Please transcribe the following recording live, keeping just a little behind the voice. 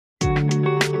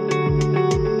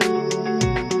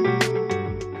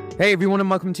Hey everyone, and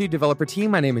welcome to Developer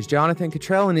Team. My name is Jonathan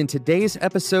Cottrell, and in today's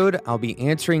episode, I'll be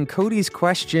answering Cody's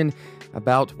question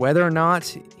about whether or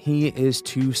not he is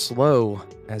too slow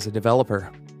as a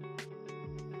developer.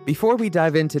 Before we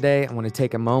dive in today, I want to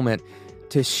take a moment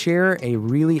to share a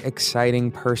really exciting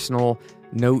personal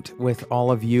note with all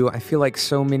of you. I feel like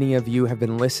so many of you have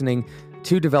been listening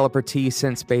to Developer T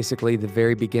since basically the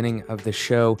very beginning of the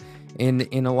show.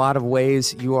 In a lot of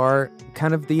ways, you are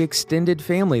kind of the extended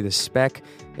family, the spec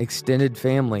extended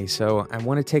family. So I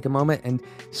want to take a moment and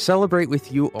celebrate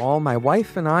with you all. My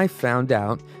wife and I found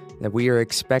out that we are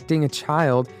expecting a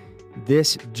child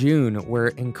this June. We're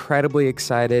incredibly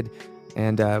excited,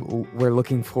 and we're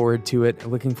looking forward to it.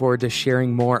 Looking forward to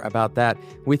sharing more about that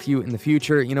with you in the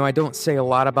future. You know, I don't say a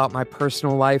lot about my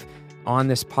personal life on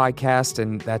this podcast,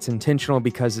 and that's intentional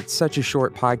because it's such a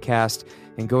short podcast,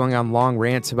 and going on long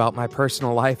rants about my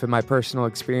personal life and my personal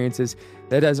experiences,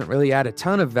 that doesn't really add a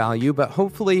ton of value. But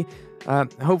hopefully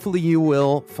you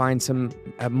will find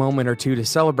a moment or two to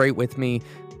celebrate with me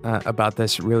about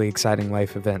this really exciting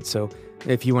life event. So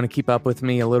if you want to keep up with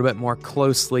me a little bit more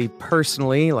closely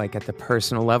personally, like at the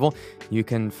personal level, you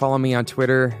can follow me on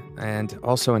Twitter and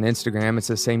also on Instagram. It's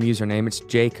the same username. It's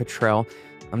J Cottrell.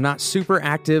 I'm not super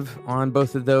active on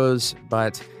both of those,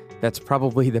 but that's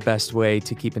probably the best way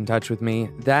to keep in touch with me.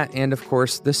 That, and of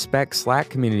course, the Spec Slack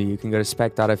community. You can go to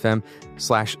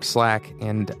spec.fm/Slack,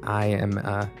 and I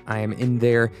am in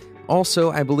there.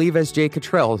 Also, I believe as J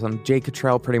Cottrell. I'm J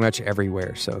Cottrell pretty much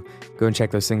everywhere, so go and check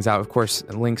those things out. Of course,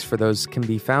 links for those can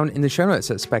be found in the show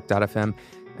notes at spec.fm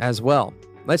as well.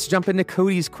 Let's jump into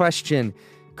Cody's question.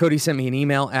 Cody sent me an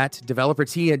email at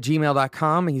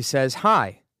developerT@gmail.com. He says,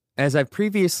 "Hi. As I've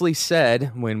previously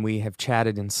said when we have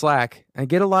chatted in Slack, I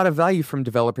get a lot of value from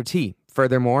Developer T.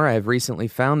 Furthermore, I have recently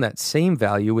found that same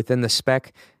value within the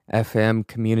Spec FM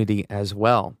community as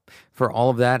well. For all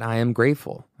of that, I am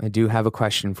grateful. I do have a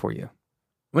question for you.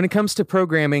 When it comes to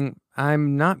programming,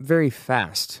 I'm not very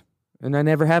fast, and I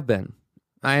never have been.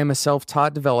 I am a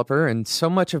self-taught developer, and so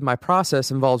much of my process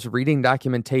involves reading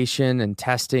documentation and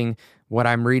testing what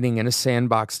I'm reading in a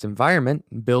sandboxed environment,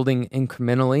 building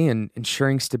incrementally and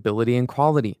ensuring stability and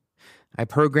quality. I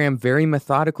program very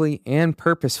methodically and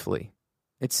purposefully.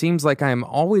 It seems like I am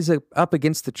always up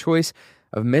against the choice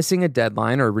of missing a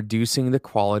deadline or reducing the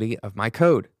quality of my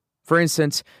code. For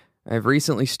instance, I've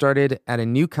recently started at a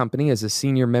new company as a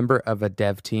senior member of a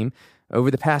dev team.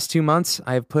 Over the past 2 months,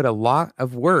 I have put a lot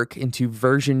of work into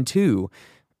version 2,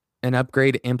 an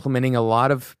upgrade implementing a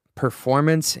lot of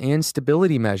performance and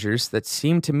stability measures that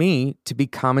seem to me to be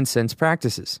common sense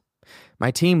practices.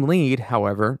 My team lead,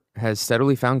 however, has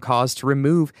steadily found cause to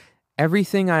remove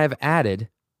everything I have added,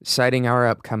 citing our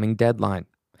upcoming deadline.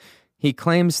 He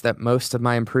claims that most of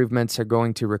my improvements are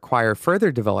going to require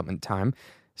further development time,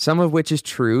 some of which is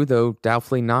true, though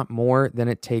doubtfully not more than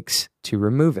it takes to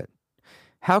remove it.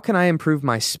 How can I improve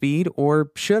my speed,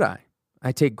 or should I?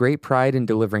 I take great pride in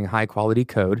delivering high-quality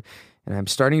code, and I'm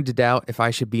starting to doubt if I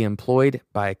should be employed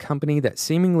by a company that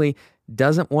seemingly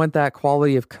doesn't want that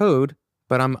quality of code,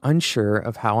 but I'm unsure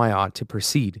of how I ought to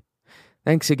proceed.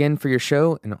 Thanks again for your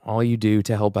show and all you do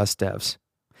to help us devs."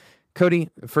 Cody,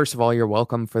 first of all, you're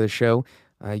welcome for the show.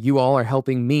 You all are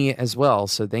helping me as well,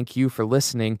 so thank you for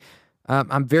listening.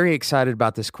 I'm very excited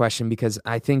about this question because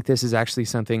I think this is actually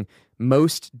something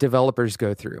most developers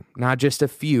go through. Not just a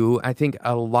few, I think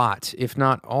a lot, if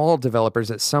not all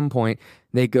developers at some point,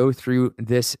 they go through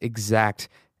this exact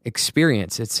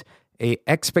experience. It's a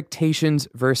expectations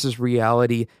versus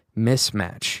reality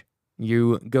mismatch.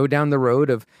 You go down the road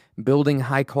of building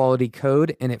high quality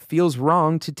code and it feels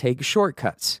wrong to take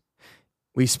shortcuts.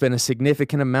 We spend a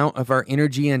significant amount of our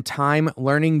energy and time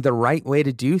learning the right way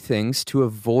to do things to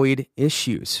avoid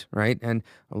issues, right? And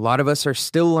a lot of us are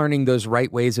still learning those right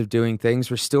ways of doing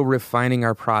things. We're still refining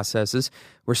our processes.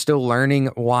 We're still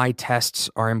learning why tests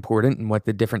are important and what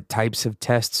the different types of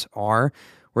tests are.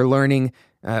 We're learning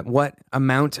what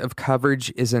amount of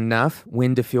coverage is enough,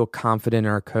 when to feel confident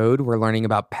in our code. We're learning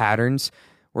about patterns.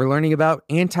 We're learning about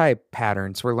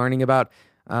anti-patterns. We're learning about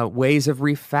ways of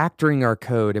refactoring our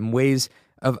code and ways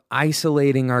of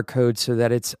isolating our code so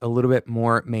that it's a little bit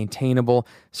more maintainable,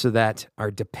 so that our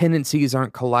dependencies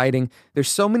aren't colliding. There's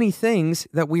so many things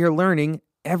that we are learning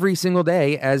every single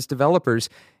day as developers,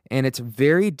 and it's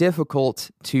very difficult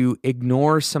to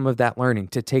ignore some of that learning,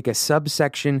 to take a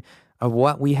subsection of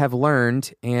what we have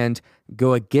learned and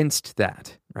go against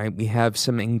that, right? We have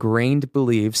some ingrained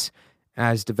beliefs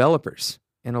as developers,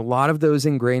 and a lot of those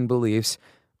ingrained beliefs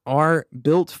are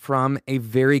built from a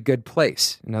very good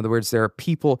place. In other words, there are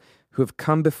people who have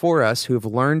come before us who have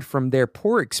learned from their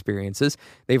poor experiences.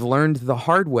 They've learned the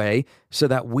hard way so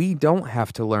that we don't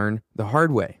have to learn the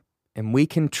hard way. and we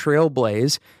can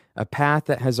trailblaze a path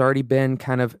that has already been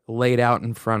kind of laid out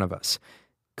in front of us.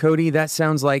 Cody, that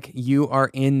sounds like you are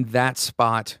in that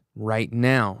spot right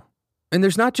now. And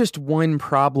there's not just one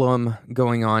problem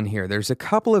going on here. There's a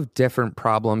couple of different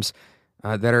problems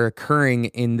that are occurring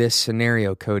in this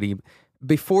scenario, Cody.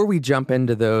 Before we jump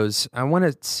into those, I want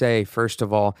to say, first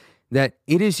of all, that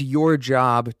it is your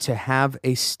job to have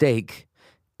a stake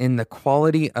in the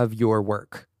quality of your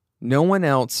work. No one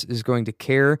else is going to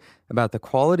care about the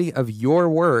quality of your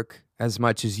work as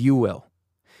much as you will.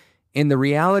 And the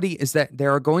reality is that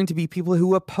there are going to be people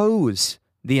who oppose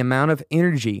the amount of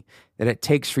energy that it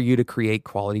takes for you to create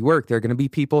quality work. There are going to be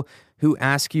people who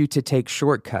ask you to take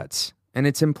shortcuts. And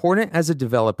it's important as a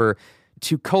developer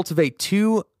to cultivate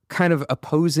two kind of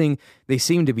opposing, they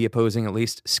seem to be opposing at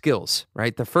least, skills,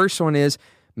 right? The first one is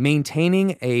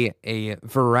maintaining a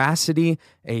veracity,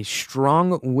 a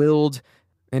strong-willed,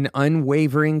 an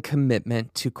unwavering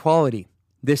commitment to quality.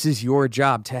 This is your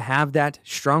job, to have that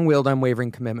strong-willed,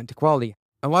 unwavering commitment to quality.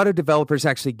 A lot of developers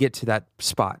actually get to that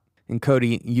spot. And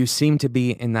Cody, you seem to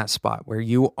be in that spot where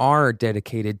you are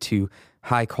dedicated to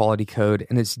high-quality code,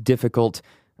 and it's difficult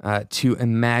to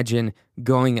imagine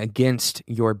going against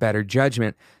your better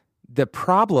judgment. The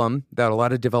problem that a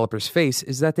lot of developers face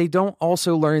is that they don't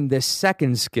also learn this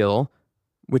second skill,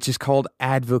 which is called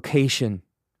advocation.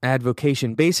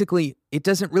 Advocation. Basically, it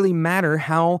doesn't really matter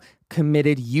how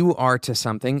committed you are to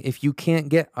something if you can't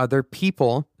get other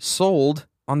people sold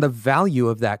on the value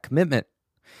of that commitment.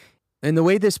 And the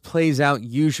way this plays out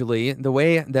usually, the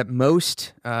way that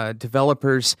most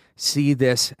developers see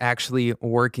this actually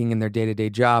working in their day-to-day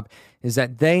job is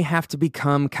that they have to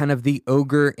become kind of the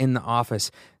ogre in the office.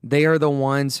 They are the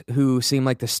ones who seem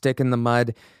like the stick in the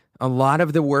mud. A lot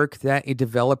of the work that a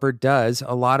developer does,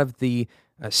 a lot of the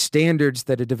standards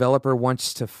that a developer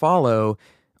wants to follow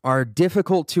are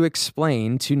difficult to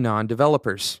explain to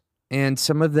non-developers. And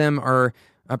some of them are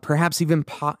perhaps even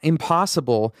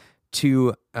impossible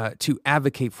to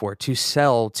advocate for, to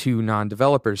sell to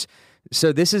non-developers.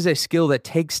 So this is a skill that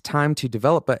takes time to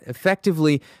develop, but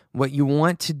effectively what you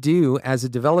want to do as a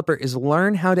developer is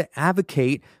learn how to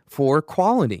advocate for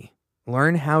quality.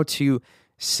 Learn how to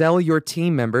sell your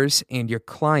team members and your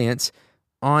clients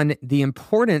on the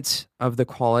importance of the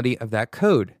quality of that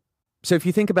code. So if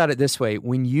you think about it this way,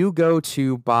 when you go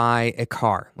to buy a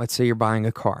car, let's say you're buying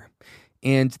a car,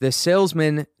 and the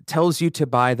salesman tells you to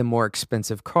buy the more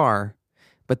expensive car,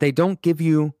 but they don't give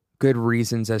you good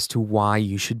reasons as to why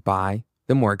you should buy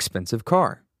the more expensive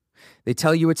car. They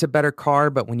tell you it's a better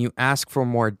car, but when you ask for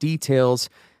more details,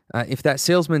 if that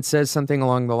salesman says something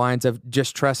along the lines of,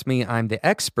 just trust me, I'm the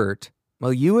expert,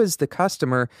 well, you as the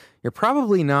customer, you're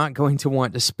probably not going to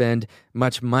want to spend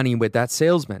much money with that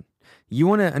salesman. You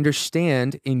want to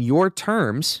understand in your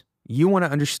terms, you want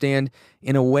to understand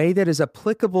in a way that is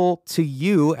applicable to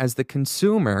you as the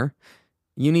consumer.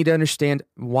 You need to understand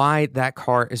why that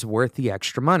car is worth the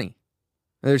extra money.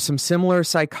 There's some similar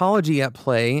psychology at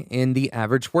play in the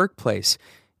average workplace.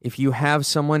 If you have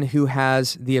someone who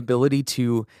has the ability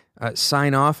to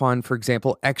sign off on, for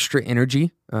example, extra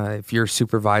energy, if your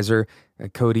supervisor,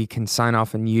 Cody, can sign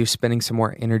off on you spending some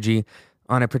more energy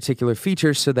on a particular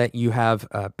feature so that you have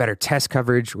better test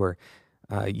coverage, or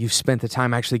you've spent the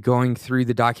time actually going through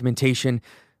the documentation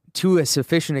to a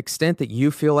sufficient extent that you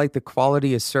feel like the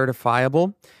quality is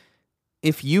certifiable.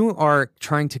 If you are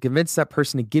trying to convince that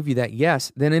person to give you that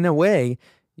yes, then in a way,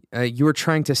 you're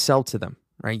trying to sell to them,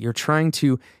 right? You're trying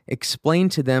to explain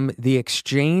to them the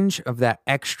exchange of that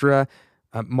extra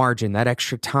margin, that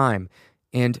extra time,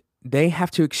 and they have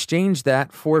to exchange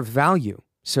that for value.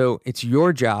 So it's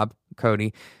your job,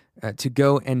 Cody, to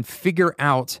go and figure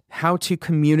out how to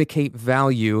communicate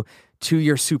value to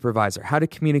your supervisor, how to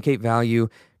communicate value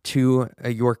to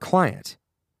your client.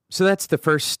 So that's the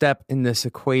first step in this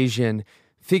equation,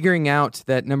 figuring out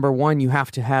that number one, you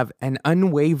have to have an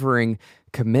unwavering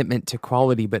commitment to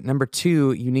quality, but number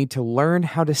two, you need to learn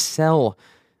how to sell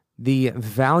the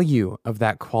value of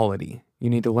that quality. You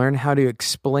need to learn how to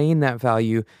explain that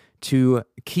value to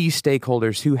key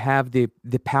stakeholders who have the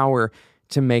power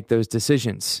to make those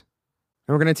decisions.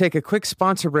 And we're going to take a quick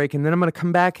sponsor break, and then I'm going to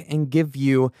come back and give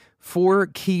you 4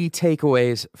 key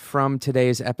takeaways from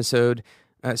today's episode,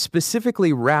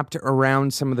 specifically wrapped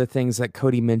around some of the things that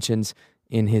Cody mentions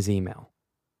in his email.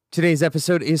 Today's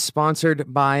episode is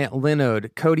sponsored by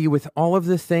Linode. Cody, with all of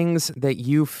the things that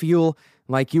you feel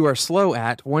like you are slow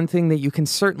at, one thing that you can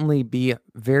certainly be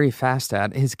very fast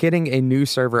at is getting a new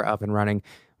server up and running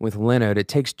with Linode. It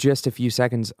takes just a few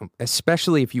seconds,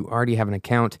 especially if you already have an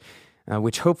account,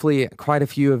 which hopefully quite a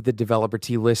few of the Developer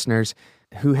Tea listeners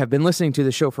who have been listening to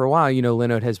the show for a while, you know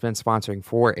Linode has been sponsoring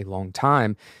for a long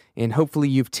time. And hopefully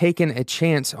you've taken a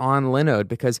chance on Linode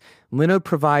because Linode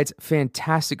provides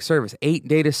fantastic service. 8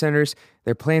 data centers.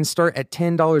 Their plans start at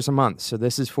 $10 a month. So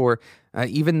this is for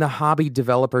even the hobby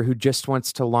developer who just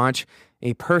wants to launch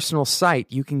a personal site.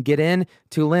 You can get in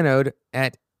to Linode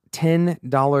at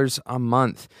 $10 a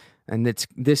month. And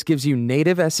this gives you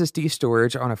native SSD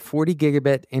storage on a 40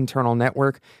 gigabit internal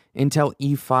network, Intel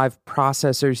E5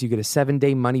 processors. You get a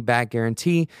 7-day money-back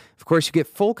guarantee. Of course, you get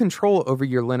full control over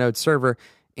your Linode server,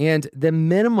 and the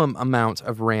minimum amount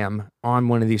of RAM on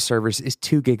one of these servers is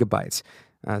 2 gigabytes.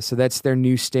 So that's their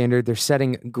new standard. They're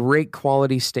setting great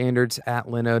quality standards at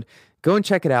Linode. Go and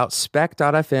check it out,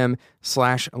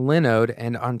 spec.fm/Linode.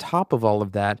 And on top of all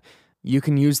of that, you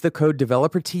can use the code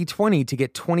DEVELOPERT20 to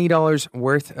get $20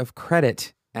 worth of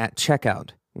credit at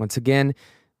checkout. Once again,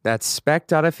 that's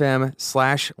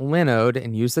spec.fm/Linode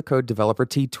and use the code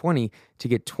DEVELOPERT20 to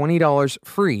get $20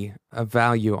 free of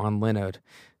value on Linode.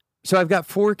 So I've got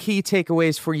 4 key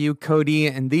takeaways for you, Cody,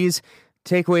 and these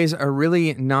takeaways are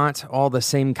really not all the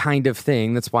same kind of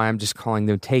thing. That's why I'm just calling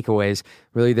them takeaways.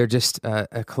 Really, they're just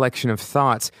a collection of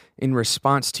thoughts in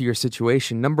response to your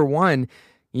situation. Number 1,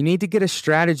 you need to get a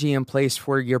strategy in place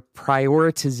for your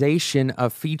prioritization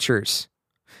of features.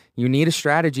 You need a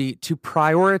strategy to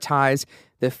prioritize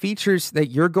the features that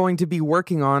you're going to be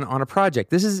working on a project.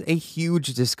 This is a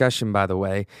huge discussion, by the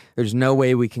way. There's no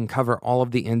way we can cover all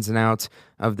of the ins and outs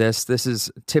of this. This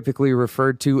is typically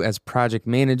referred to as project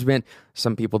management.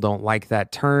 Some people don't like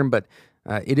that term, but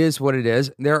it is what it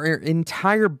is. There are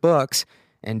entire books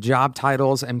and job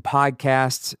titles and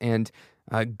podcasts and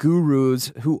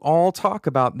gurus who all talk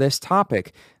about this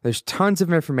topic. There's tons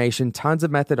of information, tons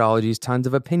of methodologies, tons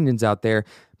of opinions out there,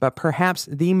 but perhaps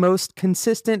the most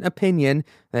consistent opinion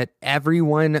that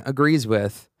everyone agrees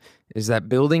with is that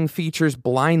building features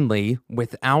blindly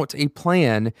without a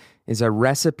plan is a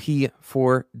recipe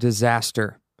for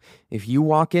disaster. If you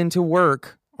walk into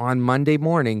work on Monday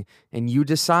morning and you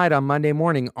decide on Monday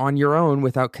morning on your own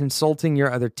without consulting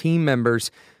your other team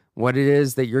members what it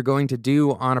is that you're going to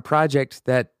do on a project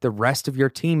that the rest of your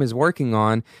team is working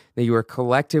on, that you are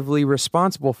collectively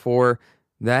responsible for,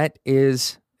 that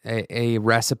is a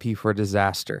recipe for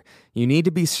disaster. You need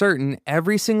to be certain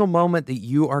every single moment that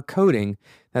you are coding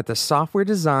that the software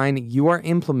design you are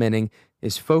implementing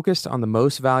is focused on the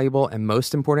most valuable and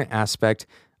most important aspect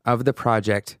of the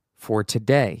project for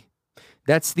today.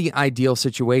 That's the ideal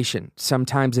situation.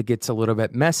 Sometimes it gets a little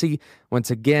bit messy.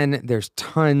 Once again, there's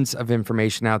tons of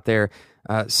information out there.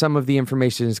 Some of the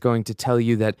information is going to tell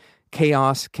you that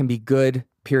chaos can be good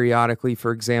periodically,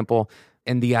 for example,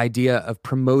 and the idea of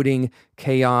promoting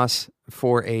chaos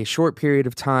for a short period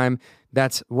of time,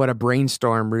 that's what a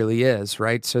brainstorm really is,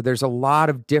 right? So there's a lot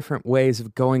of different ways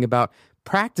of going about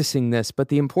practicing this, but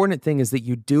the important thing is that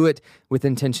you do it with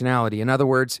intentionality. In other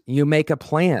words, you make a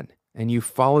plan and you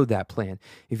follow that plan.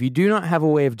 If you do not have a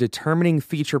way of determining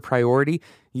feature priority,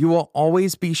 you will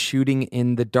always be shooting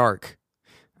in the dark.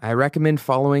 I recommend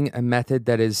following a method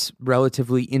that is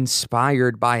relatively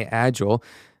inspired by Agile.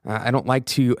 I don't like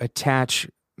to attach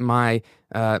my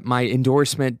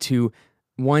endorsement to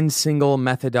one single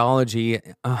methodology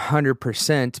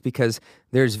 100% because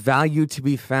there's value to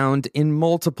be found in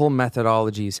multiple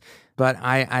methodologies. But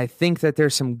I think that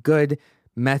there's some good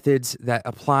methods that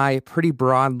apply pretty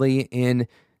broadly in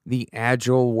the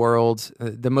Agile world.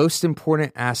 The most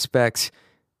important aspects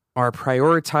are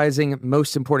prioritizing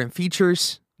most important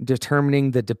features,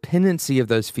 determining the dependency of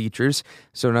those features.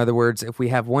 So in other words, if we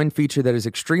have one feature that is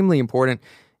extremely important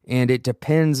and it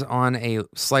depends on a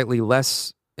slightly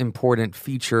less important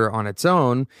feature on its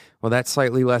own, well, that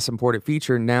slightly less important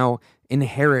feature now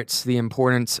inherits the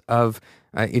importance of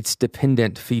its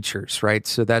dependent features, right?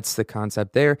 So that's the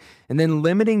concept there. And then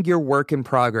limiting your work in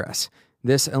progress.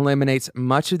 This eliminates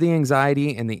much of the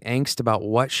anxiety and the angst about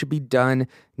what should be done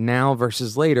now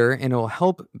versus later, and it will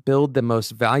help build the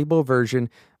most valuable version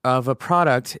of a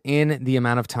product in the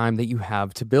amount of time that you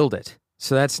have to build it.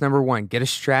 So that's number 1. Get a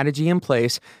strategy in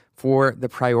place for the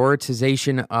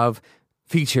prioritization of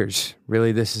features.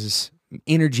 Really, this is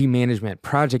energy management,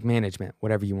 project management,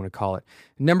 whatever you want to call it.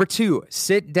 Number 2,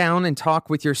 sit down and talk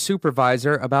with your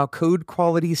supervisor about code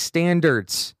quality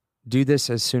standards. Do this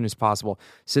as soon as possible.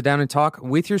 Sit down and talk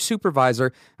with your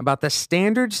supervisor about the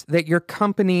standards that your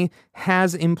company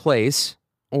has in place,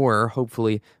 or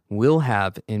hopefully will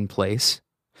have in place,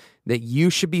 that you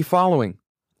should be following.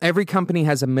 Every company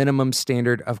has a minimum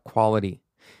standard of quality.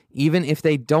 Even if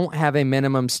they don't have a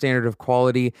minimum standard of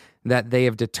quality that they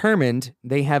have determined,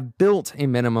 they have built a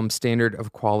minimum standard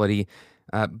of quality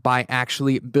by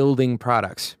actually building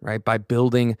products, right? By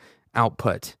building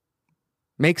output.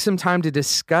 Make some time to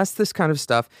discuss this kind of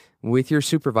stuff with your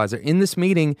supervisor. In this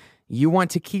meeting, you want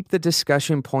to keep the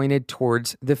discussion pointed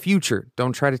towards the future.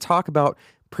 Don't try to talk about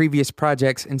previous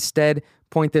projects. Instead,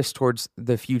 point this towards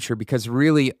the future, because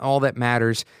really all that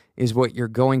matters is what you're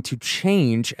going to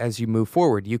change as you move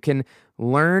forward. You can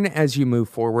learn as you move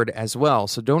forward as well.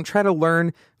 So don't try to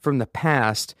learn from the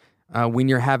past when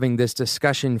you're having this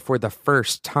discussion for the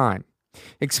first time.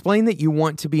 Explain that you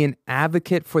want to be an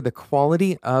advocate for the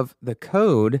quality of the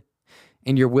code,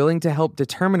 and you're willing to help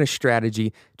determine a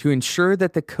strategy to ensure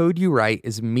that the code you write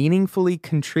is meaningfully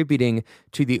contributing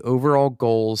to the overall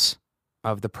goals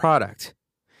of the product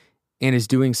and is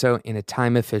doing so in a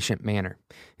time-efficient manner.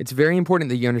 It's very important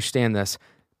that you understand this.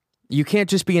 You can't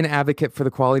just be an advocate for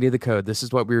the quality of the code. This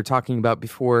is what we were talking about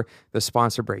before the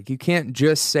sponsor break. You can't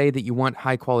just say that you want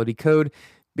high-quality code,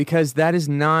 because that is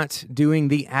not doing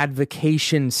the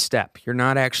advocation step. You're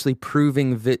not actually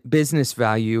proving business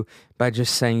value by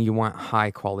just saying you want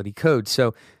high-quality code.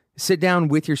 So sit down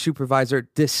with your supervisor,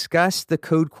 discuss the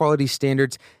code quality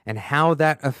standards and how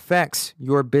that affects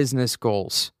your business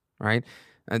goals, right?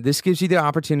 This gives you the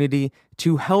opportunity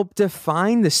to help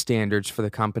define the standards for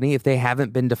the company if they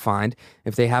haven't been defined,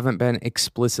 if they haven't been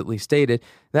explicitly stated,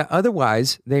 that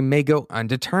otherwise they may go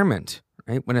undetermined,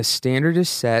 right? When a standard is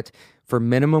set for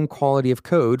minimum quality of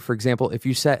code, for example, if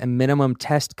you set a minimum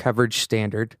test coverage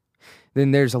standard,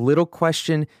 then there's a little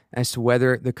question as to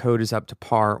whether the code is up to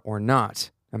par or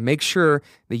not. Now make sure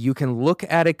that you can look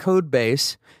at a code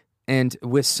base and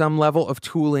with some level of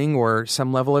tooling or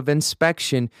some level of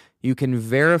inspection, you can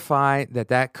verify that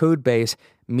that code base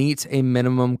meets a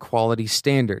minimum quality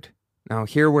standard. Now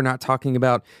here we're not talking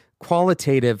about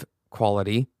qualitative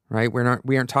quality, right?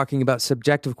 We aren't talking about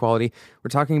subjective quality. We're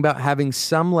talking about having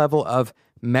some level of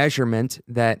measurement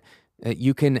that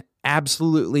you can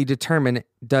absolutely determine,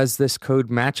 does this code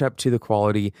match up to the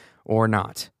quality or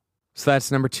not? So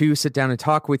that's number 2, sit down and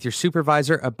talk with your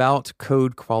supervisor about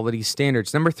code quality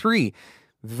standards. Number 3,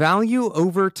 value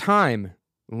over time.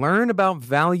 Learn about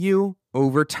value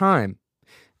over time.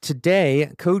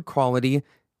 Today, code quality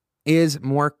is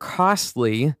more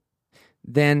costly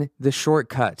than the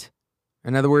shortcut.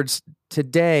 In other words,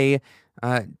 today,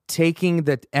 taking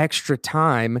the extra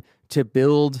time to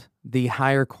build the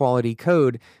higher quality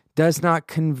code does not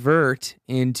convert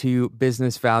into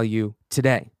business value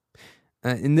today.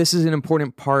 And this is an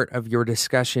important part of your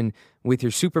discussion with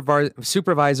your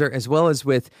supervisor as well as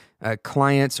with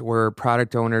clients or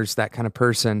product owners, that kind of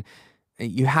person.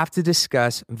 You have to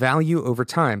discuss value over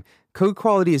time. Code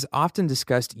quality is often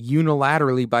discussed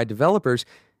unilaterally by developers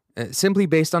simply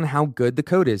based on how good the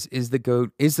code is. Is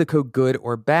the code good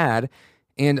or bad?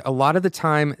 And a lot of the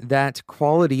time, that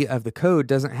quality of the code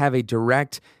doesn't have a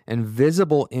direct and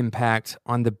visible impact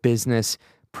on the business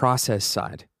process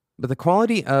side. But the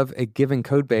quality of a given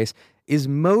code base is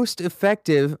most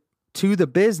effective to the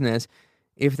business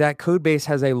if that code base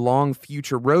has a long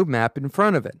future roadmap in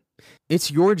front of it.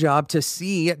 It's your job to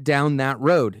see down that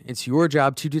road. It's your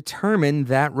job to determine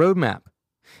that roadmap.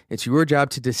 It's your job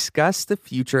to discuss the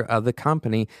future of the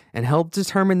company and help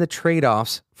determine the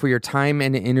trade-offs for your time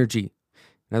and energy.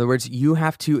 In other words, you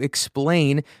have to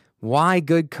explain why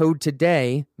good code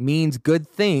today means good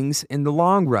things in the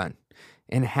long run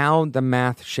and how the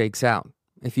math shakes out.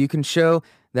 If you can show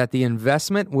that the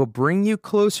investment will bring you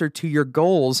closer to your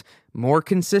goals more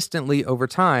consistently over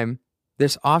time,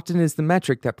 this often is the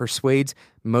metric that persuades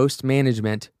most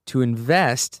management to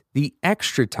invest the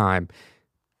extra time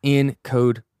in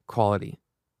code quality.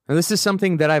 Now, this is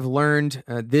something that I've learned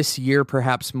this year,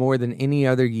 perhaps more than any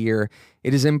other year.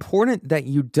 It is important that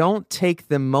you don't take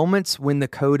the moments when the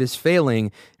code is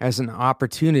failing as an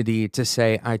opportunity to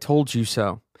say, I told you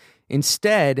so.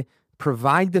 Instead,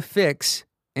 provide the fix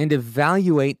and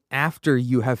evaluate after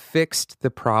you have fixed the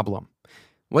problem.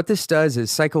 What this does is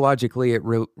psychologically, it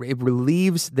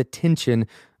relieves the tension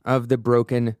of the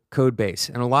broken code base.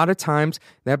 And a lot of times,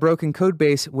 that broken code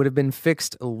base would have been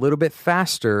fixed a little bit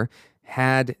faster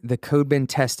had the code been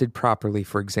tested properly,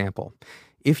 for example.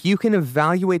 If you can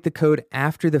evaluate the code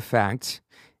after the fact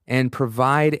and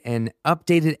provide an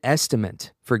updated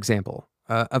estimate, for example,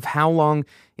 of how long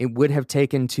it would have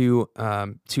taken to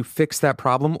fix that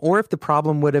problem, or if the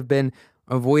problem would have been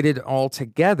avoided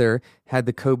altogether had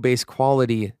the code base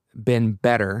quality been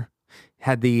better,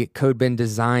 had the code been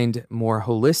designed more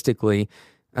holistically.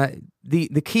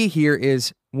 The key here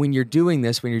is when you're doing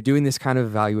this kind of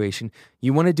evaluation,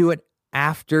 you want to do it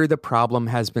after the problem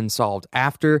has been solved,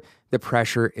 after the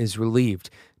pressure is relieved.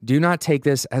 Do not take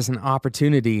this as an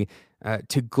opportunity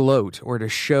to gloat or to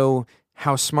show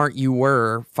how smart you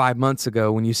were 5 months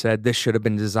ago when you said this should have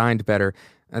been designed better.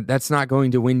 That's not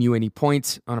going to win you any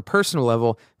points on a personal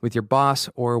level with your boss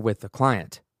or with the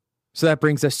client. So that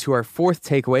brings us to our fourth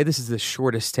takeaway. This is the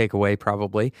shortest takeaway,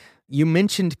 probably. You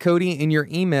mentioned, Cody, in your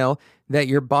email that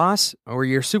your boss or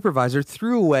your supervisor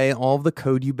threw away all of the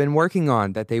code you've been working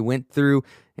on, that they went through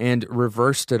and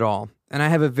reversed it all. And I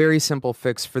have a very simple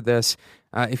fix for this.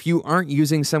 If you aren't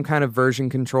using some kind of version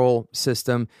control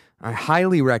system, I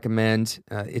highly recommend,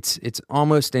 it's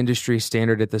almost industry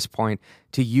standard at this point,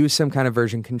 to use some kind of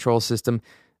version control system.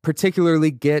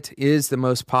 Particularly Git is the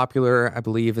most popular, I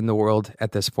believe, in the world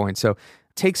at this point. So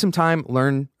take some time,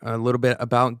 learn a little bit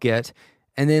about Git,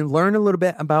 and then learn a little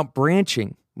bit about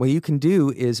branching. What you can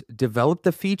do is develop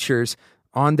the features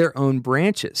on their own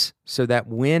branches so that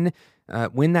when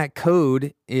that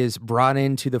code is brought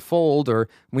into the fold, or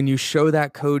when you show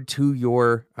that code to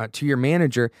your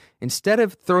manager, instead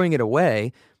of throwing it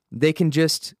away, they can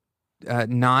just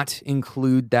not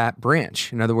include that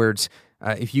branch. In other words,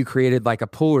 if you created like a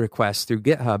pull request through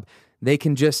GitHub, they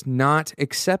can just not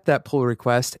accept that pull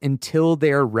request until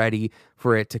they're ready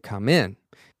for it to come in.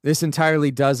 This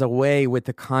entirely does away with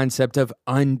the concept of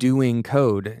undoing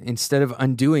code. Instead of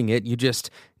undoing it, you just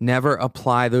never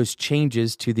apply those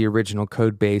changes to the original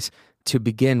code base to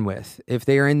begin with. If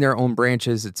they are in their own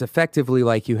branches, it's effectively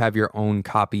like you have your own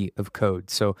copy of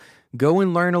code. So go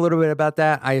and learn a little bit about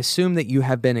that. I assume that you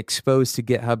have been exposed to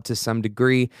GitHub to some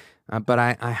degree, but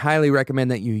I highly recommend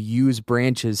that you use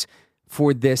branches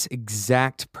for this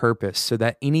exact purpose so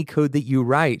that any code that you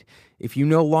write, if you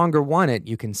no longer want it,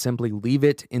 you can simply leave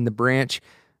it in the branch,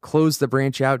 close the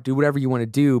branch out, do whatever you want to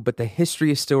do, but the history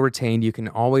is still retained. You can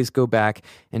always go back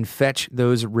and fetch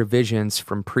those revisions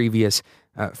from previous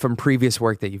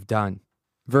work that you've done.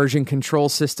 Version control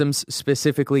systems,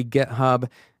 specifically GitHub,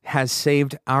 has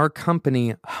saved our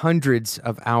company hundreds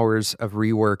of hours of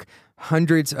rework,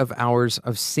 hundreds of hours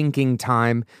of syncing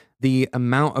time. The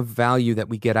amount of value that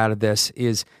we get out of this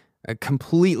is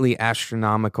completely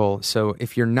astronomical. So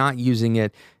if you're not using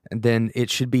it, then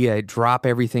it should be a drop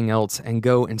everything else and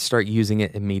go and start using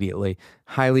it immediately.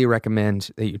 Highly recommend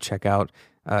that you check out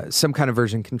some kind of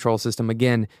version control system.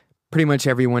 Again, pretty much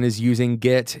everyone is using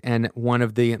Git and one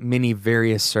of the many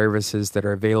various services that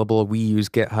are available. We use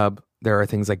GitHub. There are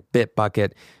things like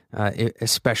Bitbucket,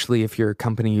 especially if your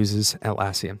company uses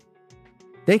Atlassian.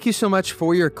 Thank you so much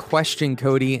for your question,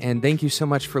 Cody, and thank you so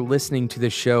much for listening to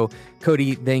the show.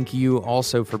 Cody, thank you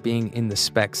also for being in the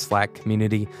Spec Slack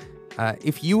community.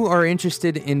 If you are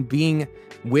interested in being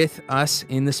with us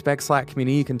in the Spec Slack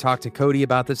community, you can talk to Cody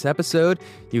about this episode.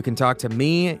 You can talk to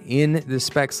me in the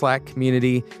Spec Slack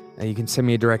community. You can send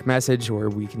me a direct message, or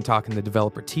we can talk in the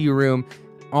developer tea room.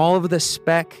 All of the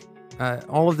spec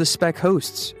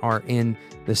hosts are in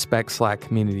the Spec Slack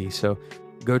community. So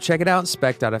go check it out,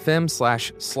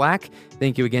 spec.fm/Slack.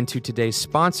 Thank you again to today's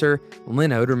sponsor,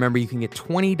 Linode. Remember, you can get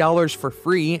 $20 for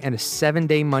free and a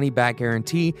 7-day money-back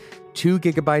guarantee, 2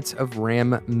 gigabytes of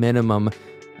RAM minimum,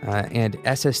 and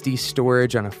SSD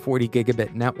storage on a 40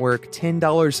 gigabit network,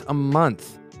 $10 a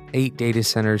month, 8 data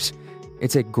centers.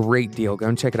 It's a great deal. Go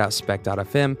and check it out,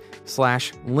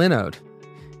 spec.fm/Linode.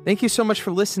 Thank you so much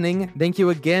for listening. Thank you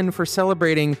again for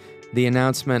celebrating the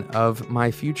announcement of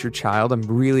my future child. I'm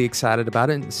really excited about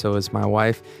it, and so is my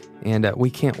wife, and we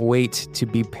can't wait to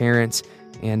be parents,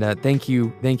 and thank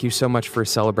you so much for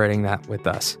celebrating that with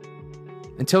us.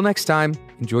 Until next time,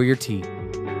 enjoy your tea.